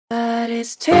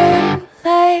it's too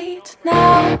late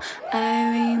now.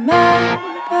 I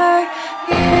remember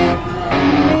you and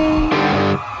me,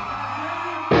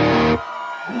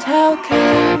 and how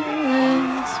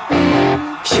careless we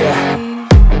be.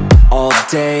 Yeah, all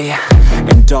day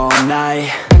and all night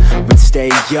we'd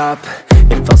stay up,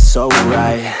 it felt so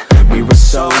right. We were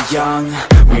so young,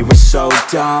 we were so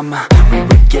dumb. We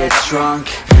would get drunk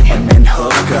and then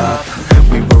hook up.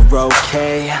 We were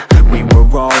okay, we were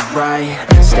alright,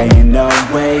 staying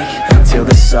awake till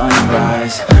the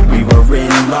sunrise. We were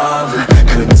in love,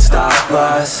 couldn't stop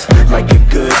us, like a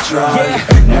good drug,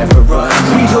 never run.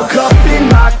 We'd hook up in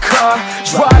my car,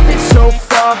 driving so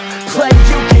far, play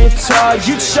your guitar,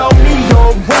 you'd show me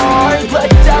your art, let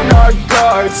down our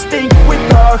guards, think with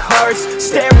our hearts,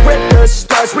 stare at the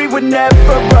stars. We were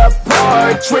never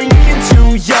apart, drinking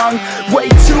too young, way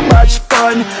too much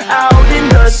fun, out in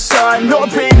the sun,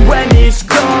 hoping when it's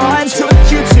gone. Took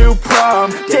you to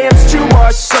prom, dance to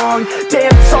our song,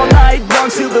 dance all night long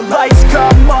till the lights come